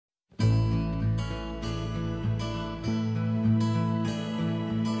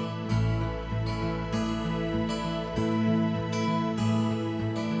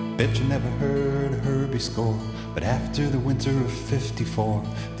Bet you never heard Herbie score, but after the winter of '54,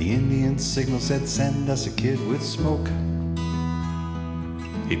 the Indian signal said, send us a kid with smoke.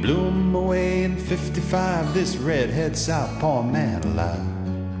 He blew him away in '55, this redhead southpaw man alive.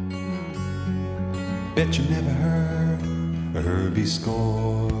 Bet you never heard Herbie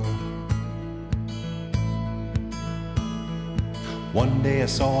score. One day I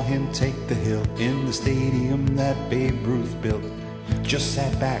saw him take the hill in the stadium that Babe Ruth built. Just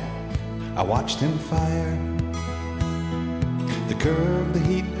sat back, I watched him fire. The curve, the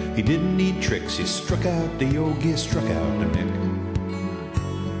heat, he didn't need tricks. He struck out the yogi, struck out the Mick.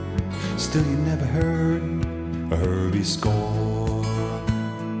 Still you never heard a Herbie score.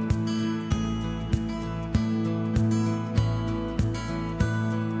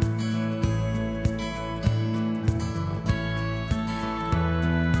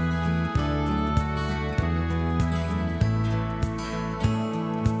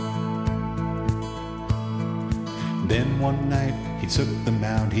 Then one night he took the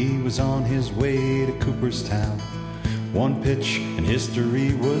mound. He was on his way to Cooperstown. One pitch and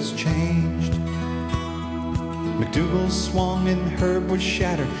history was changed. McDougal swung and Herb was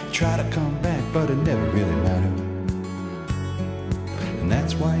shattered. He tried to come back, but it never really mattered. And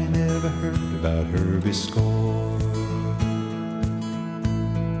that's why you never heard about Herbie's score.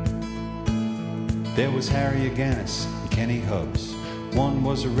 There was Harry Aganis and Kenny Hubbs. One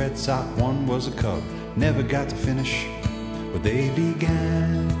was a Red Sox, one was a Cub. Never got to finish what they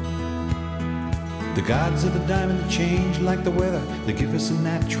began. The gods of the diamond change like the weather. They give us a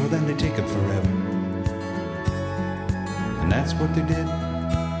natural, then they take it forever. And that's what they did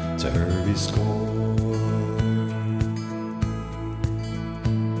to Herbie's score.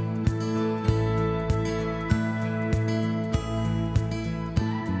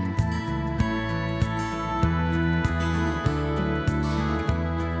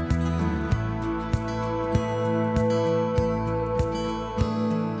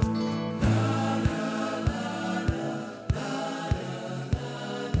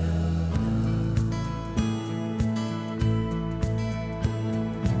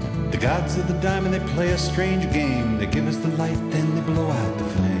 The gods of the diamond, they play a strange game. They give us the light, then they blow out the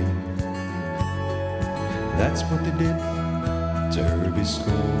flame. That's what they did to Herbie's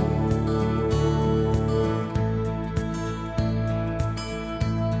score.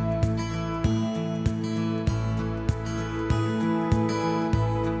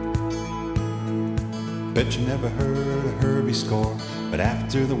 Bet you never heard a Herbie score, but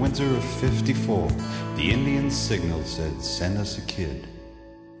after the winter of '54, the Indian signal said, send us a kid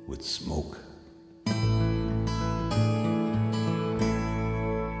with smoke.